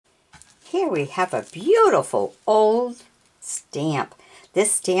Here we have a beautiful old stamp.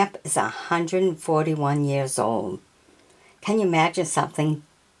 This stamp is 141 years old. Can you imagine something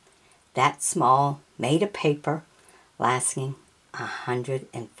that small, made of paper, lasting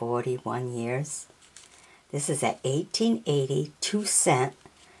 141 years? This is a 1880 2-cent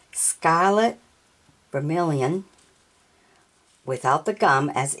Scarlet Vermilion without the gum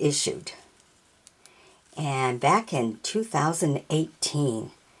as issued. And back in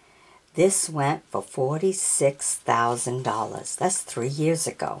 2018, this went for $46,000. That's 3 years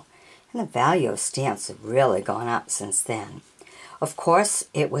ago. And the value of stamps have really gone up since then. Of course,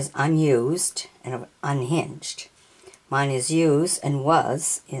 it was unused and unhinged. Mine is used and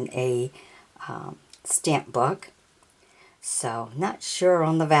was in a stamp book. So, not sure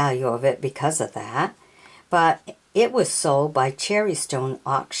on the value of it because of that. But it was sold by Cherry Stone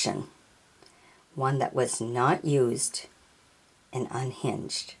Auction. One that was not used and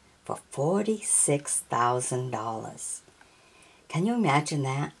unhinged for $46,000. Can you imagine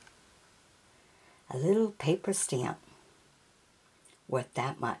that? A little paper stamp worth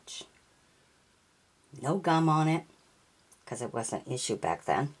that much. No gum on it, because it wasn't issued back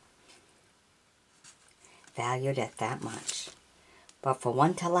then. Valued at that much. But for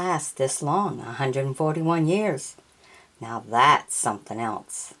one to last this long, 141 years, now that's something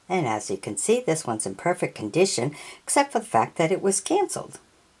else. And as you can see, this one's in perfect condition, except for the fact that it was canceled.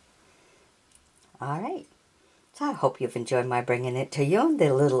 Alright, so I hope you've enjoyed my bringing it to you and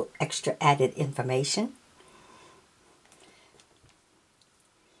the little extra added information.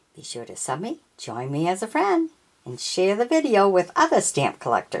 Be sure to sub me, join me as a friend, and share the video with other stamp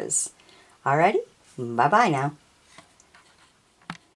collectors. Alrighty, bye-bye now.